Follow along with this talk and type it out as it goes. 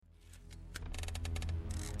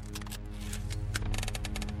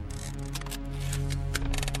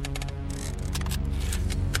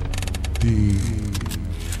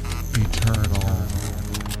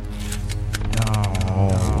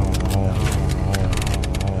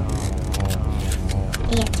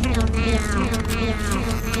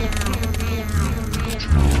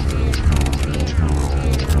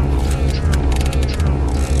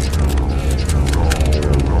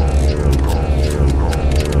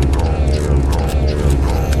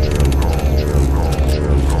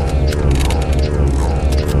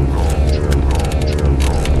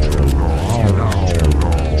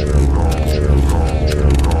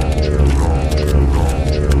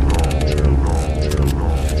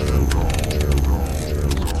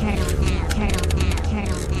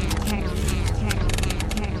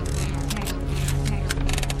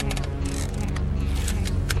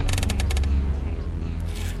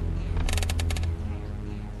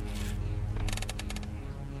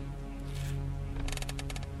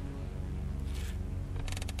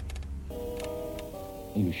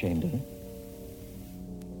Are you ashamed of it?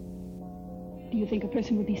 Do you think a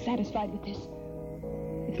person would be satisfied with this?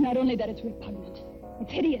 It's not only that it's repugnant,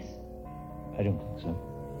 it's hideous. I don't think so.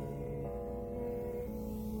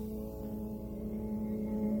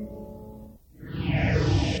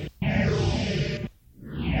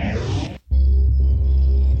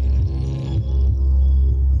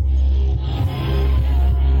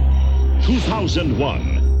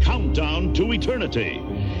 "2001, countdown to eternity.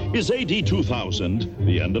 Is AD 2000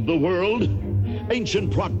 the end of the world?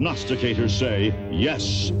 Ancient prognosticators say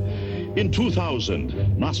yes. In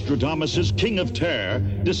 2000, Nostradamus' king of terror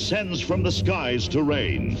descends from the skies to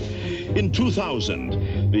reign. In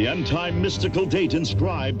 2000, the end-time mystical date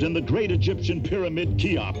inscribed in the great Egyptian pyramid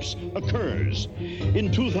Cheops occurs.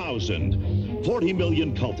 In 2000, 40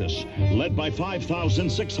 million cultists, led by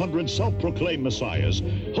 5,600 self-proclaimed messiahs,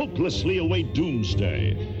 hopelessly await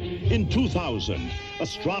doomsday. In 2000,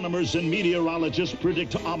 astronomers and meteorologists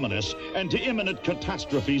predict ominous and imminent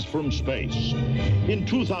catastrophes from space. In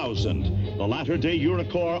 2000, the latter-day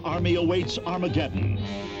Unicor army awaits Armageddon.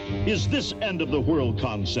 Is this end-of-the-world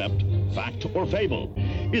concept fact or fable?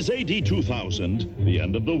 Is AD 2000 the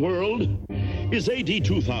end of the world? Is AD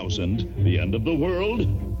 2000 the end of the world?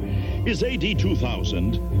 Is AD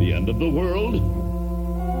 2000 the end of the world?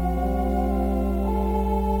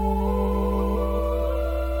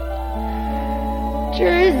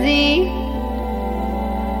 Jersey,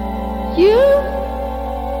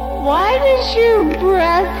 why does your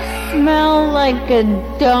breath smell like a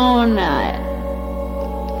donut?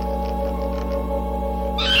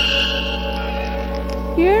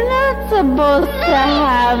 You're not supposed to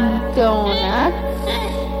have donuts.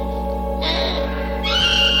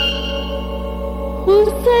 Who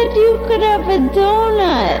said you could have a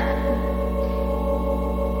donut?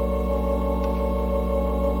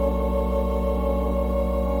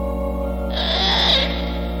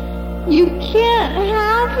 You can't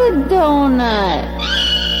have a donut.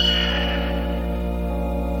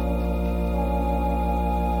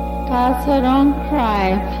 Picasso, don't cry.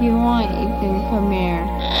 If you want, you can come here.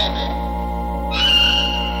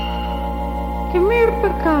 Come here,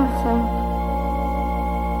 Picasso.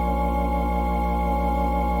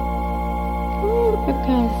 Come here,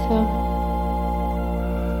 Picasso.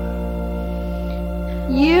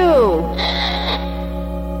 You.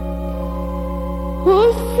 Who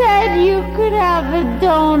said you could have a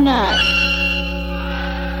donut?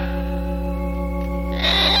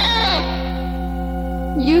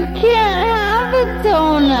 You can't have a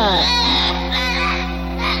donut.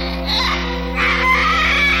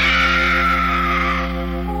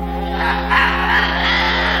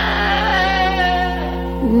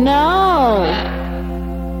 No.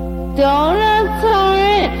 Donuts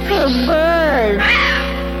aren't for birds.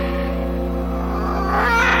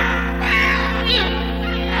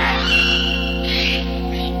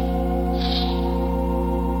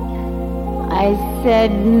 I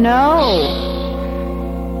said no.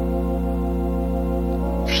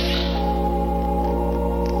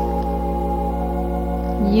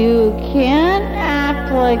 You can't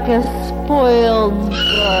act like a spoiled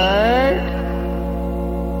bird.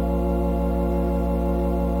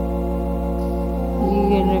 You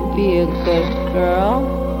gonna be a good girl?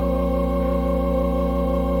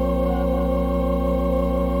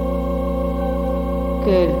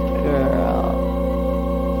 Good girl.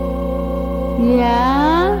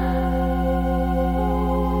 Yeah?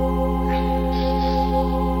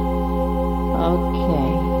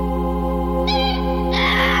 Okay.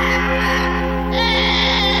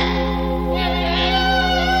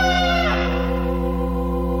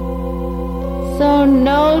 So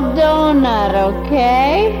no donut,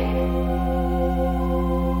 okay?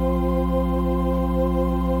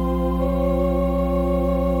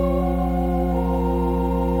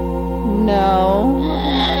 No.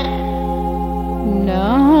 No.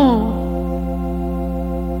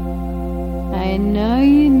 I know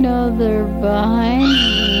you know they're behind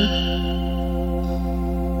me.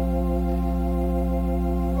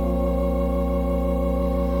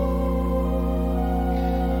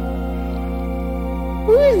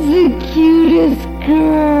 Who's the cutest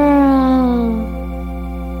girl?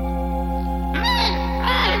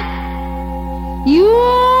 You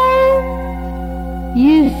are?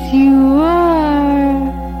 Yes, you are.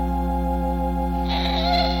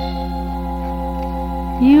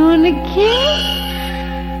 You want a kiss?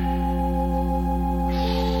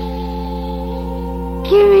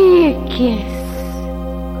 Give me a kiss.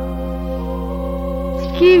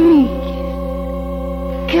 Give me a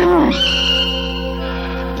kiss. Come on.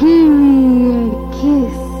 Give me a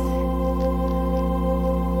kiss.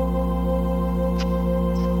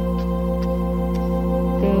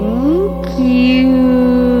 Thank you.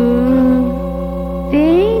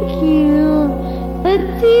 Thank you. Let's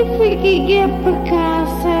see if we can get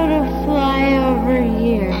Picasso to fly over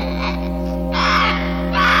here.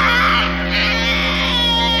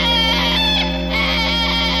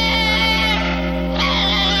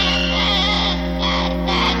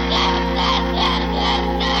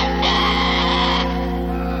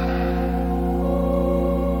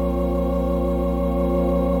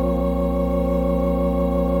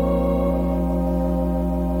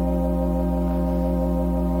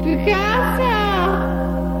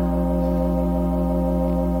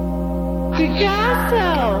 Picasso!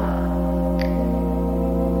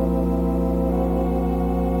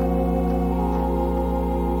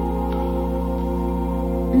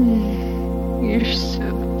 You're so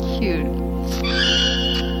cute.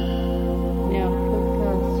 Now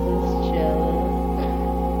Picasso's jealous.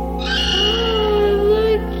 Oh,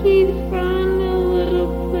 look, he found a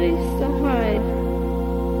little place to hide.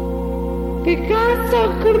 Picasso,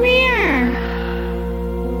 come here!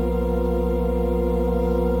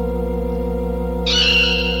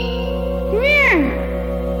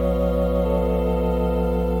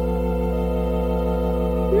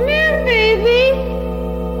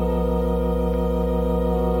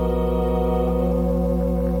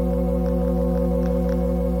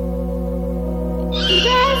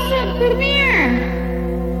 Come here!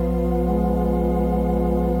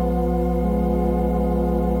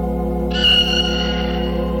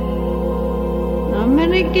 I'm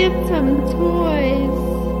gonna get some toys.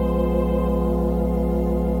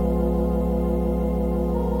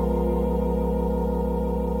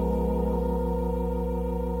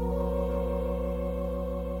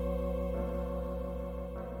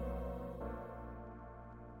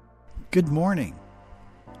 Good morning.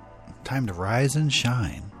 Time to rise and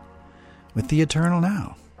shine with the Eternal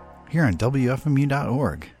Now, here on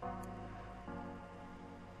WFMU.org.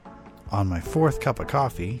 On my fourth cup of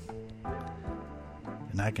coffee,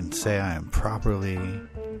 and I can say I am properly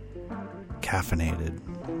caffeinated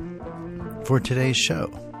for today's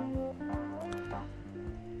show.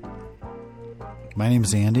 My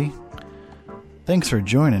name's Andy. Thanks for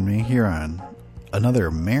joining me here on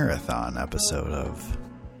another marathon episode of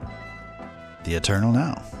the Eternal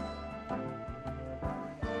Now.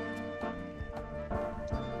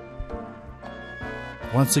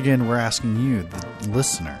 Once again, we're asking you, the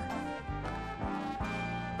listener,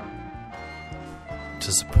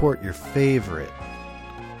 to support your favorite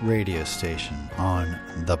radio station on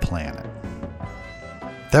the planet.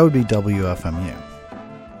 That would be WFMU.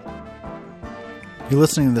 You're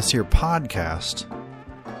listening to this here podcast,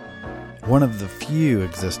 one of the few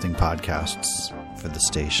existing podcasts for the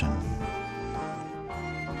station.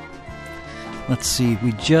 Let's see,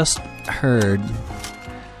 we just heard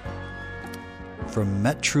from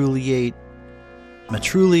Metruliated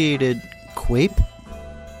Quape,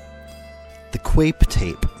 the Quape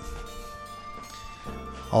tape,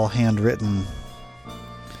 all handwritten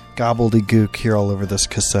gobbledygook here all over this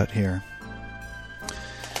cassette here.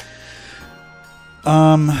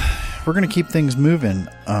 We're going to keep things moving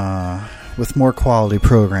with more quality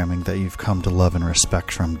programming that you've come to love and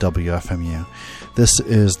respect from WFMU. This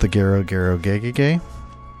is the Garo Garo Gegege,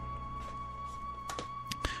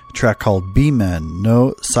 a track called B-Men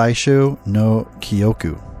no Saisho no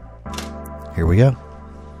Kyoku. Here we go.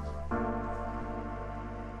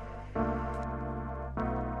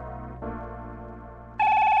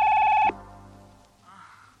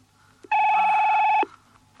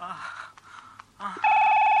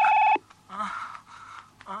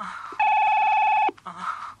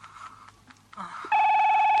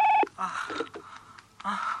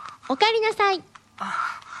おかえりなさい。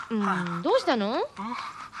どうしたの？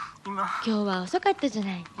今日は遅かったじゃ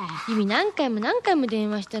ない。ユミ何回も電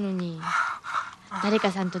話したのに。誰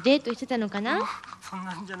かさんとデートしてたのかな？そん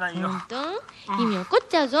なんじゃないよ。本当？ユミ怒っ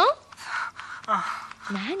ちゃうぞ。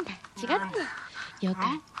なんだ、違ったの。よかっ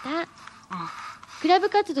た。クラブ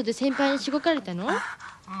活動で先輩にしごかれたの？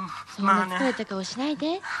そんな疲れた顔しない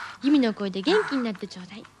で、ユミの声で元気になってちょう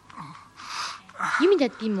だい。ユミだっ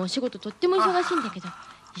て今お仕事とっても忙しいんだけど、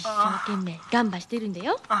一生懸命ガンバしてるんだ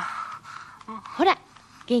よ。ほら、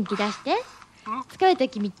元気出して。疲れた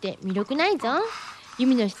君って魅力ないぞ。ユ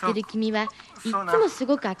ミの知ってる君はいっつもす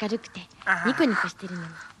ごく明るくてニコニコしてるのに。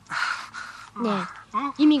ね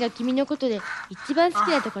え、ユミが君のことで一番好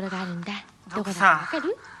きなところがあるんだ。どこだかわか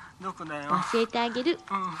る？どこだよ。教えてあげる。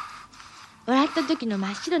笑った時の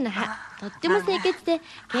真っ白な歯、とっても清潔で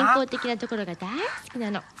健康的なところが大好きな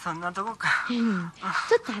の。そんなとこか。ちょ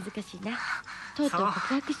っと恥ずかしいな。とうとう告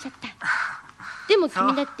白しちゃった。でも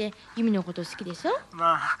君だってユミのこと好きでしょ？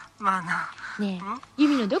まあな。ねえ、ユ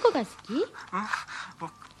ミのどこが好き？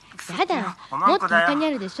やだ、もっと他にあ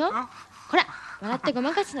るでしょ。ほら、笑ってご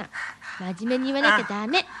まかすな。真面目に言わなきゃダ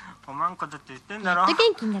メ。おまんこだって言ってんだろ。やっと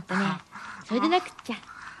元気になったね。それでなくっちゃ。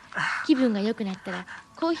気分が良くなったら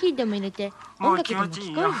コーヒーでも入れて音楽でも聴こ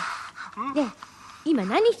うよ。で、今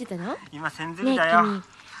何してたの？今千釣りだよ。ね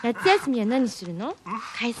え君、夏休みは何するの？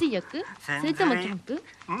海水浴？それともキャンプ？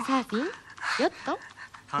サーフィン？ヨット？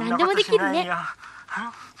何でもできるね。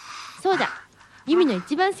そうだ、ユミの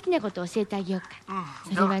一番好きなことを教えてあげようか。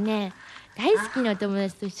それはね、大好きなお友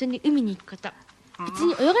達と一緒に海に行くこと。別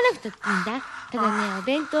に泳がなくたっていいんだ。ただね、お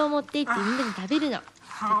弁当を持って行ってみんなで食べるの。と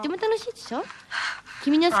っても楽しいでしょ。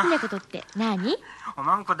君の好きなことって何？お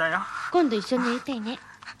まんこだよ。今度一緒にやりたいね。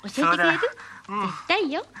教えてくれる？絶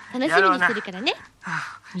対よ。楽しみにしてるからね。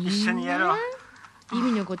一緒にやろう。ユ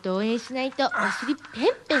ミのことを応援しないとお尻ペン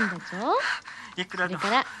ペンだぞ。いくらでもそ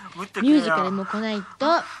れからミュージカルも来ないと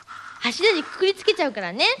柱にくくりつけちゃうか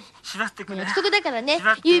らね。縛ってくれ。約束だからね。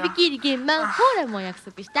指切り鍵盤ほーらもう約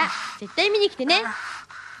束した。絶対見に来てね。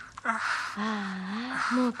あ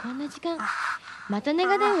あ、もうこんな時間。またネ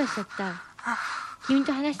ガ電話しちゃった。君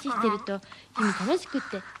と話してると君楽しくっ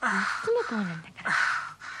ていっつもこうなんだから。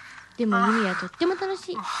でもユミはとっても楽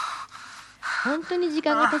しい。本当に時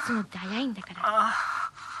間が経つのって早いんだから。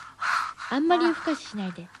あんまり夜更かししな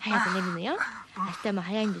いで早く寝るのよ。明日も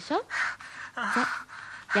早いんでしょ。じゃ、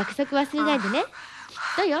約束忘れないでね。きっ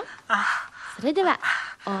とよ。それでは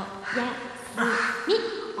おやすみ。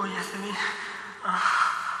おやすみ。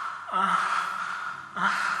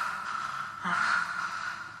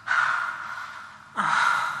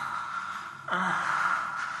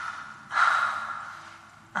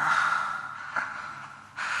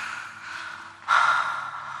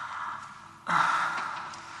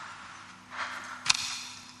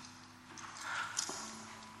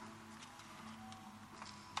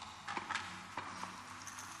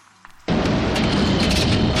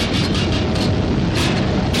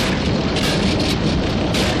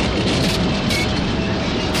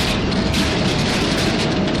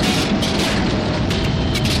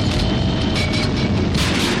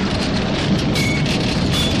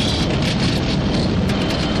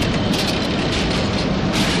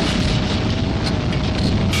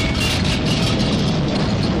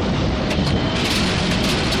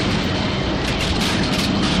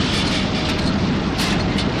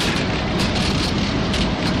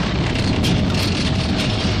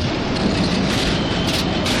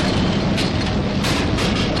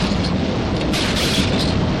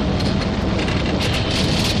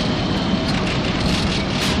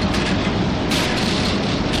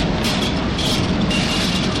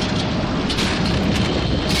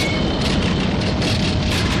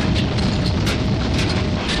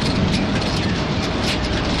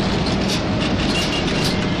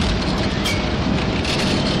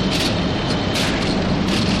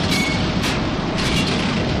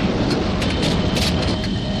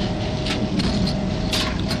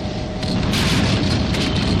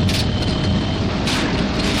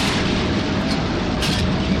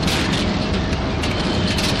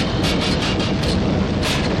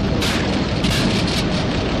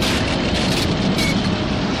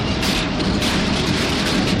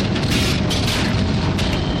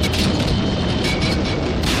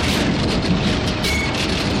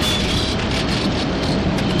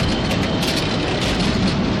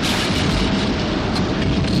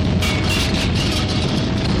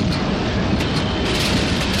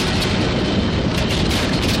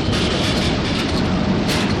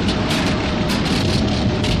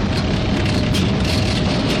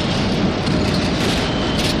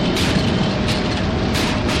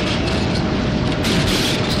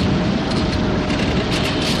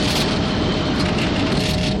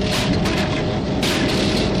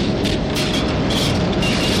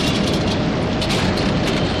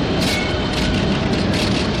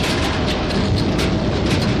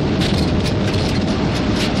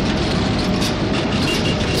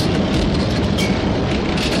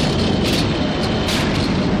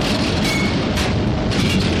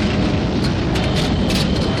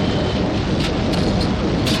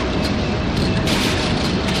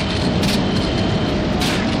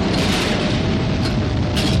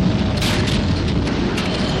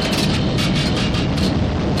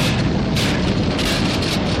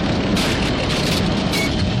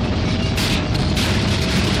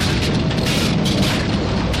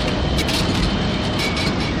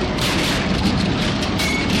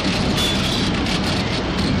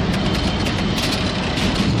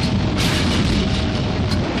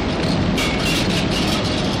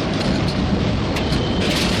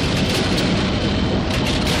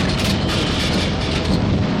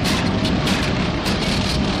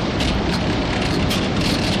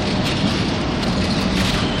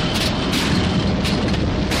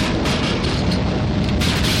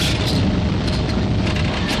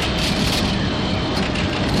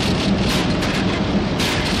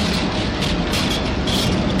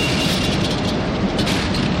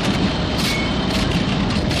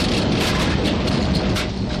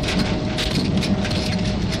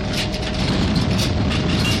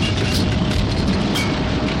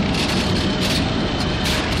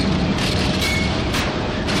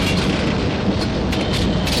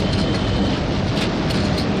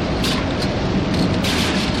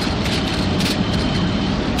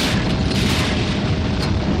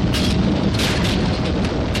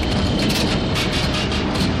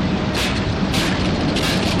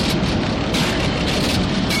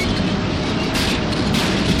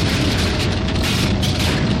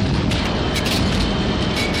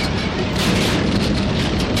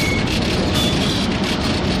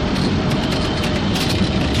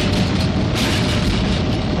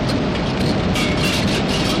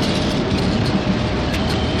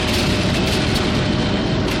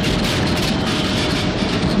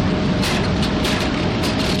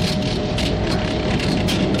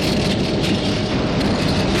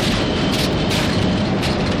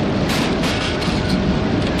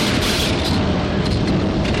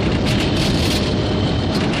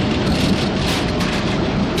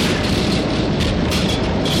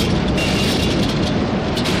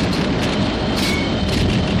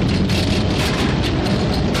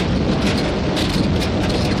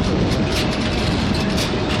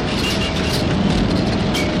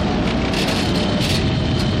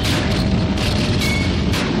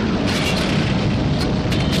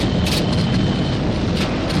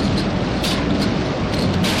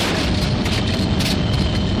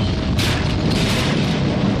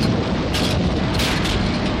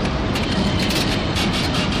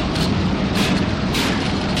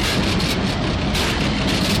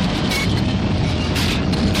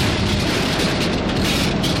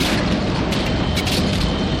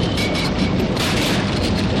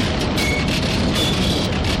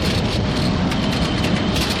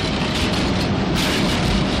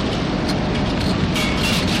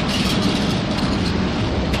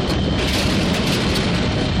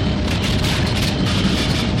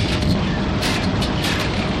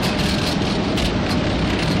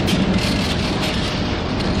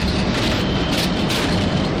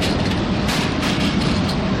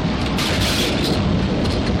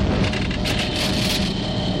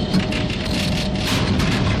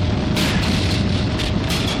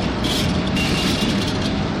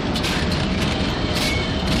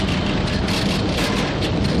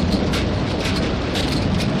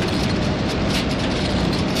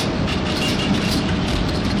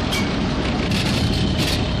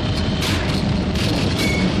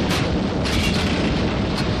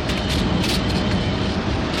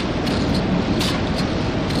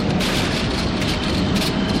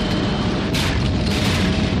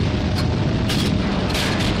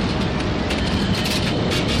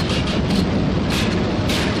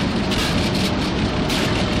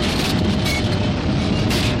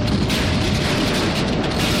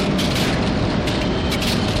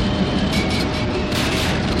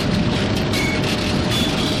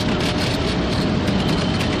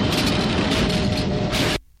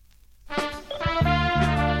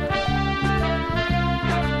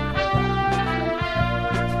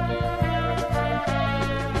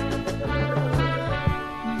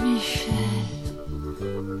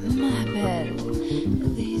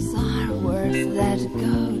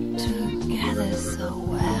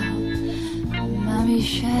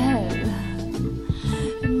Michel,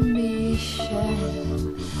 Michel,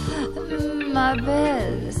 ma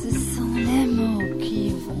belle, ce sont les mots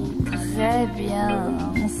qui vont très bien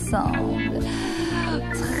ensemble,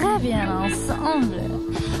 très bien ensemble.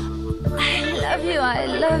 I love you, I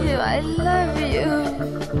love you, I love you.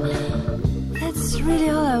 That's really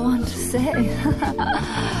all I want to say.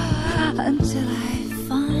 Until I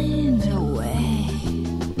find a way,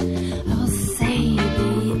 I will say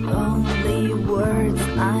the only words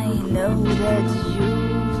I know that you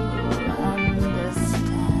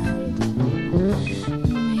understand.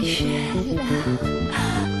 Michel,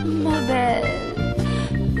 ma belle,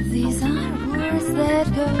 these are words that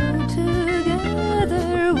go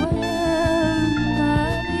together well.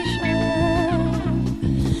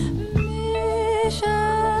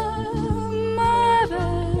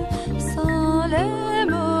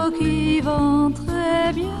 Qui vont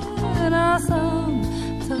très bien ensemble,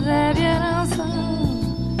 très bien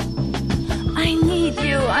ensemble. I need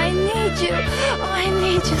you, I need you, oh, I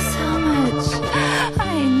need you so much. I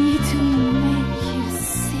need to make you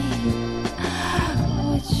see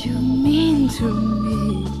what you mean to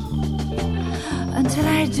me. Until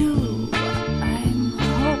I do, I'm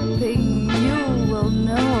hoping you will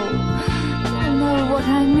know what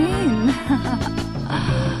I mean.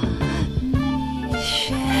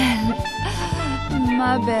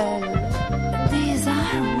 Ma belle, these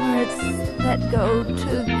are words that go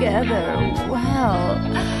together well.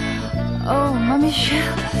 Oh, ma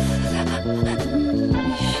Michel,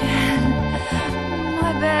 Michel,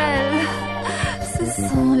 ma belle, ce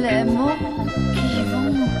sont les mots qui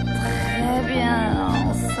vont très bien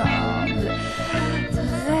ensemble,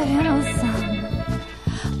 très bien ensemble.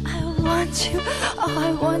 I want you, oh,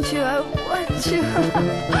 I want you, I want you.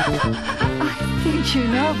 I think you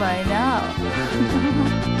know by now.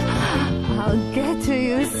 I'll get to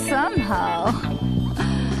you somehow.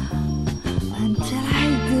 Until I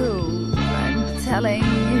do, I'm telling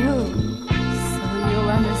you, so you'll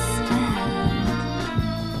understand.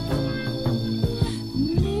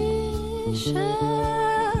 Michel,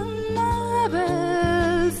 ma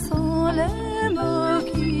belle, sont les mots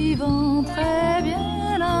qui vont très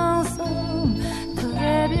bien ensemble,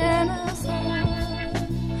 très bien ensemble.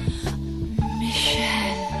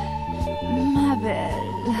 Michel, ma belle,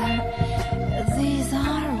 these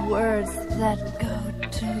are words that go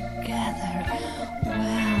together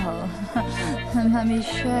well. Ma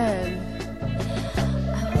Michel,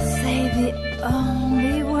 I will say the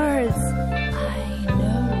only words I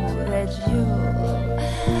know that you'll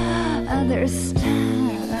understand.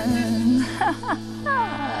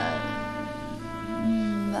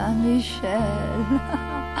 Ma Michel.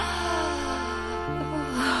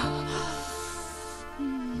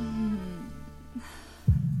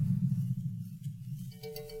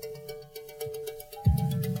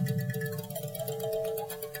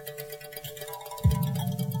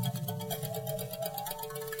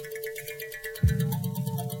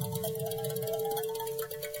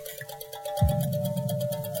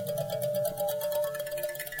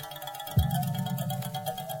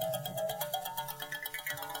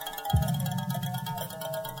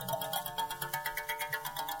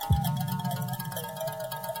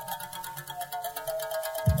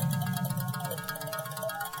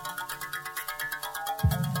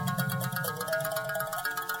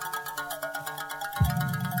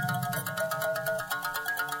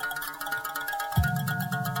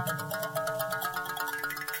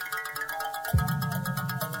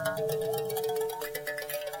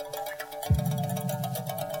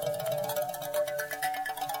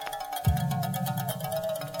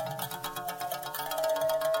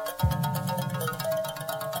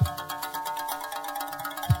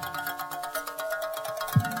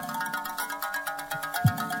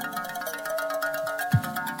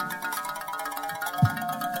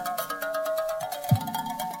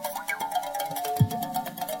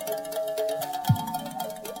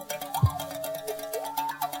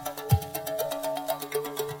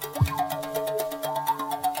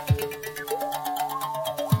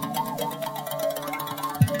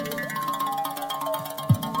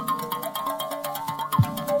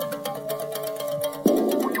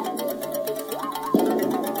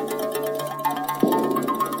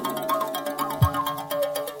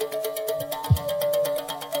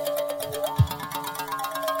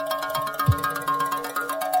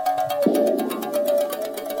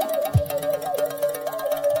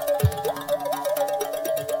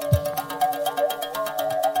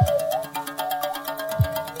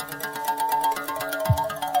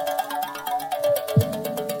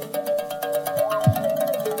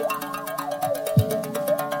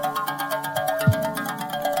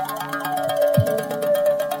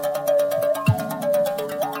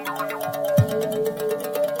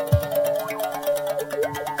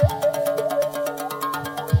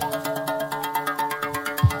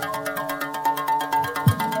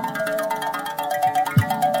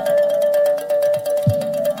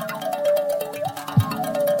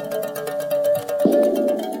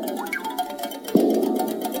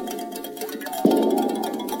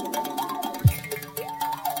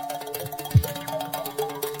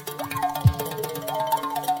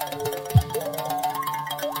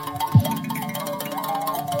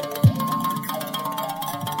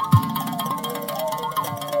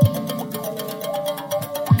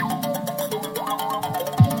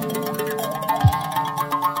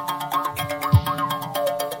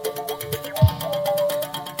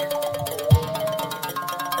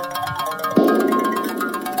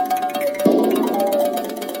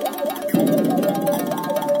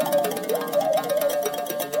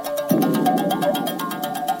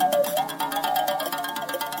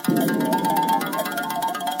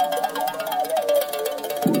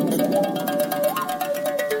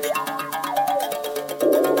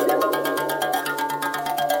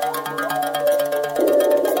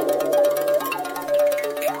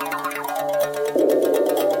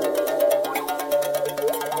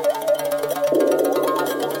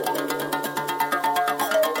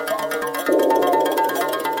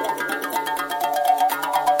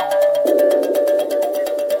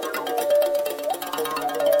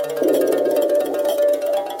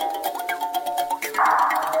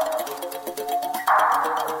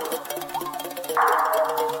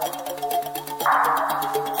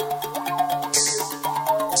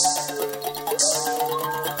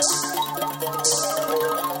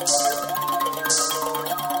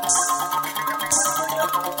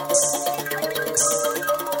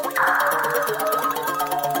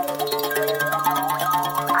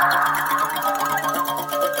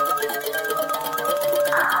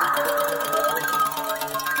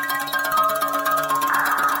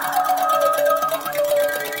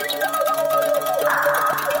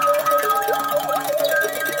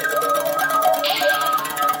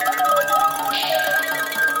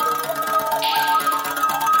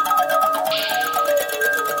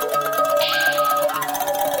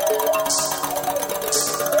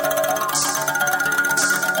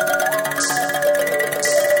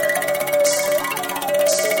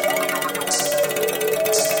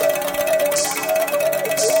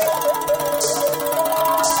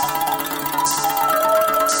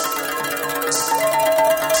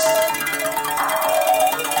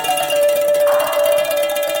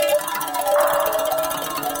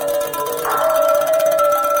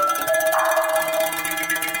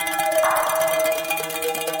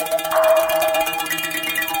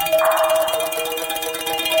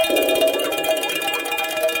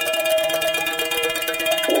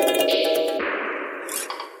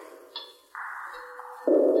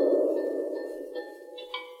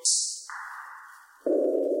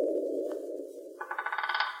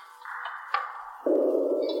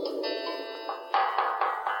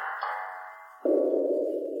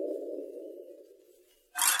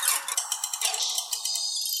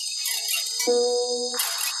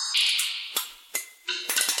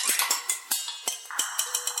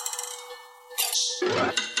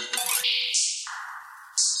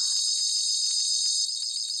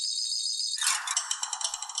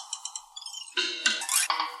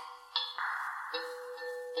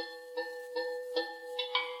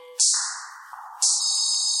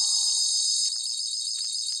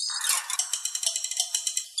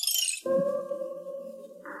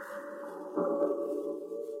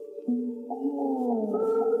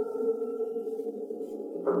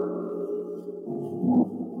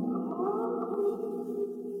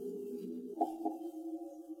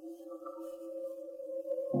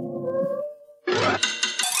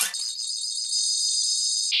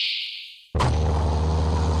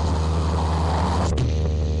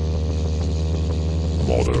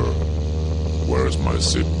 Mother, where's my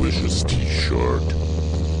Sid Vicious t-shirt?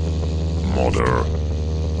 Mother,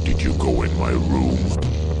 did you go in my room?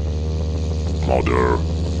 Mother,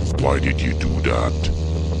 why did you do that?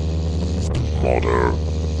 Mother,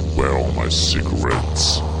 where are my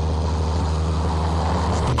cigarettes?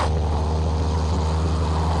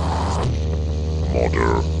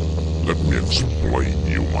 Mother, let me explain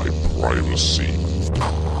you my privacy.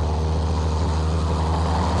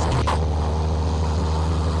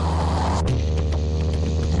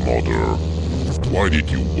 Mother, why did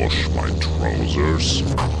you wash my trousers?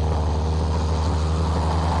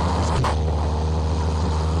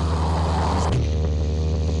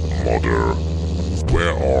 Mother,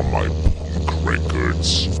 where are my punk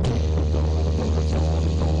records?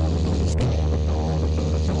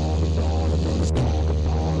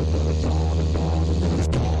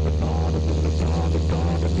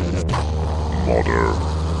 Mother,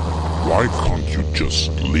 why can't you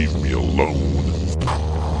just leave me alone?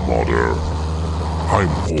 Mother, I'm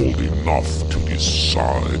old enough to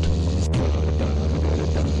decide.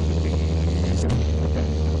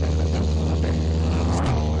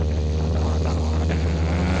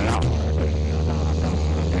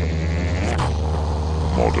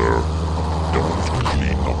 Mother, don't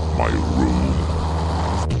clean up my room.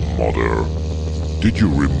 Mother, did you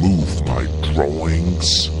remove my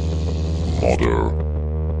drawings? Mother.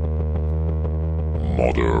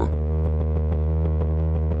 Mother.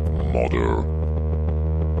 Mother.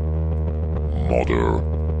 Mother.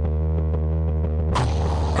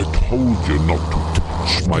 I told you not to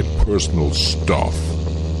touch my personal stuff.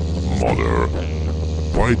 Mother,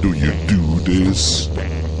 why do you do this?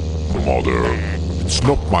 Mother, it's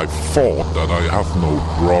not my fault that I have no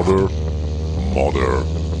brother. Mother,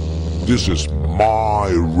 this is my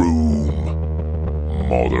room.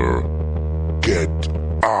 Mother, get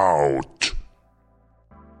out.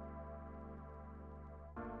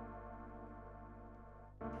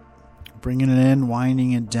 Bringing it in,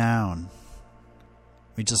 winding it down.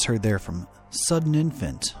 We just heard there from Sudden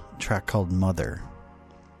Infant, a track called Mother.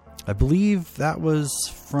 I believe that was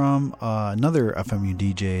from another FMU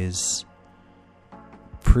DJ's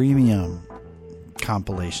premium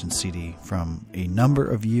compilation CD from a number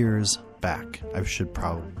of years back. I should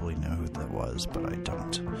probably know who that was, but I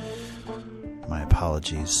don't. My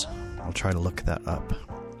apologies. I'll try to look that up.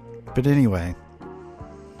 But anyway,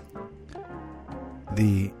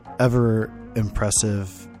 the ever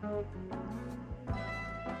impressive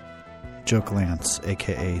Joke Lance,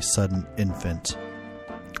 aka Sudden Infant,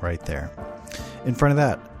 right there. In front of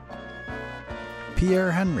that,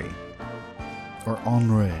 Pierre Henry, or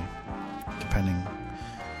Henri, depending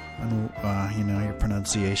on your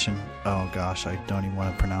pronunciation. Oh gosh, I don't even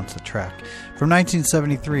want to pronounce the track. From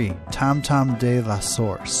 1973, Tom Tom de la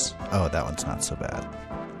Source. Oh, that one's not so bad.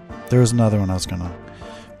 There was another one I was gonna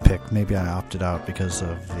pick. Maybe I opted out because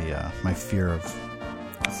of the my fear of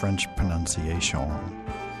French pronunciation.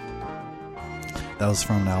 That was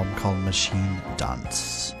from an album called Machine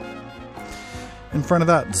Dance. In front of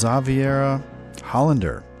that, Xaviera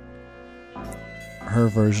Hollander, her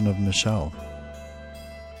version of Michelle.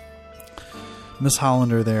 Miss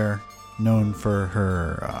Hollander there, known for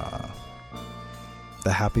her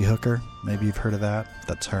The Happy Hooker. Maybe you've heard of that.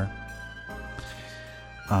 That's her.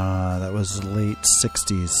 That was late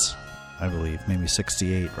 60s, I believe. Maybe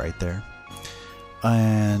 68 right there.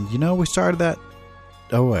 And, we started that...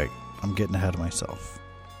 Oh, wait. I'm getting ahead of myself.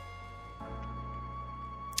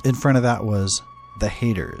 In front of that was The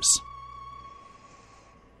Haters.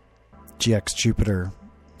 GX Jupiter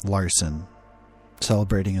Larson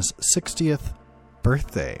celebrating his 60th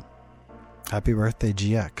birthday. Happy birthday,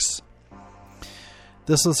 GX.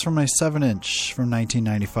 This was from my 7-inch from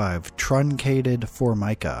 1995, Truncated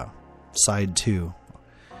Formica, Side 2,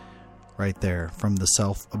 right there, from the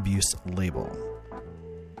Self Abuse label.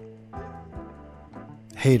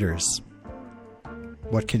 Haters,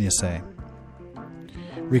 What can you say?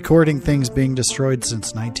 Recording things being destroyed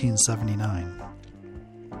since 1979.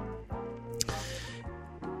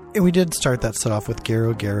 And we did start that set off with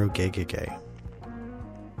Garo Garo Gay Gay Gay,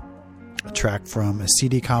 a track from a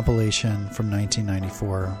CD compilation from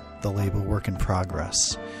 1994, the label Work in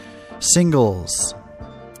Progress. Singles,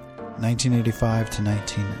 1985 to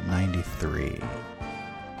 1993.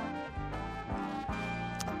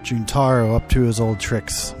 Juntaro up to his old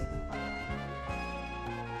tricks.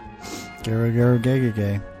 Garo Garo Gay Gay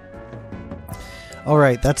Gay.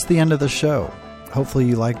 Alright, that's the end of the show. Hopefully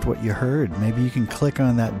you liked what you heard. Maybe you can click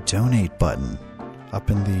on that donate button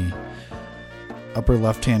up in the upper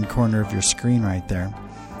left-hand corner of your screen right there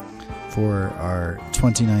for our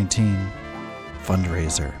 2019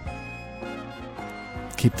 fundraiser.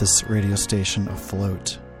 Keep this radio station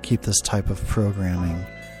afloat. Keep this type of programming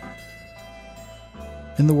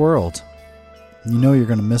in the world. You know you're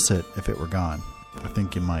going to miss it if it were gone. I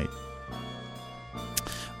think you might.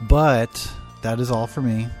 But that is all for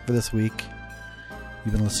me for this week.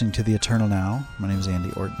 You've been listening to The Eternal Now. My name is Andy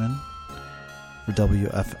Ortman for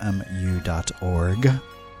WFMU.org.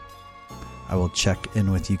 I will check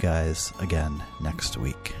in with you guys again next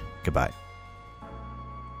week. Goodbye.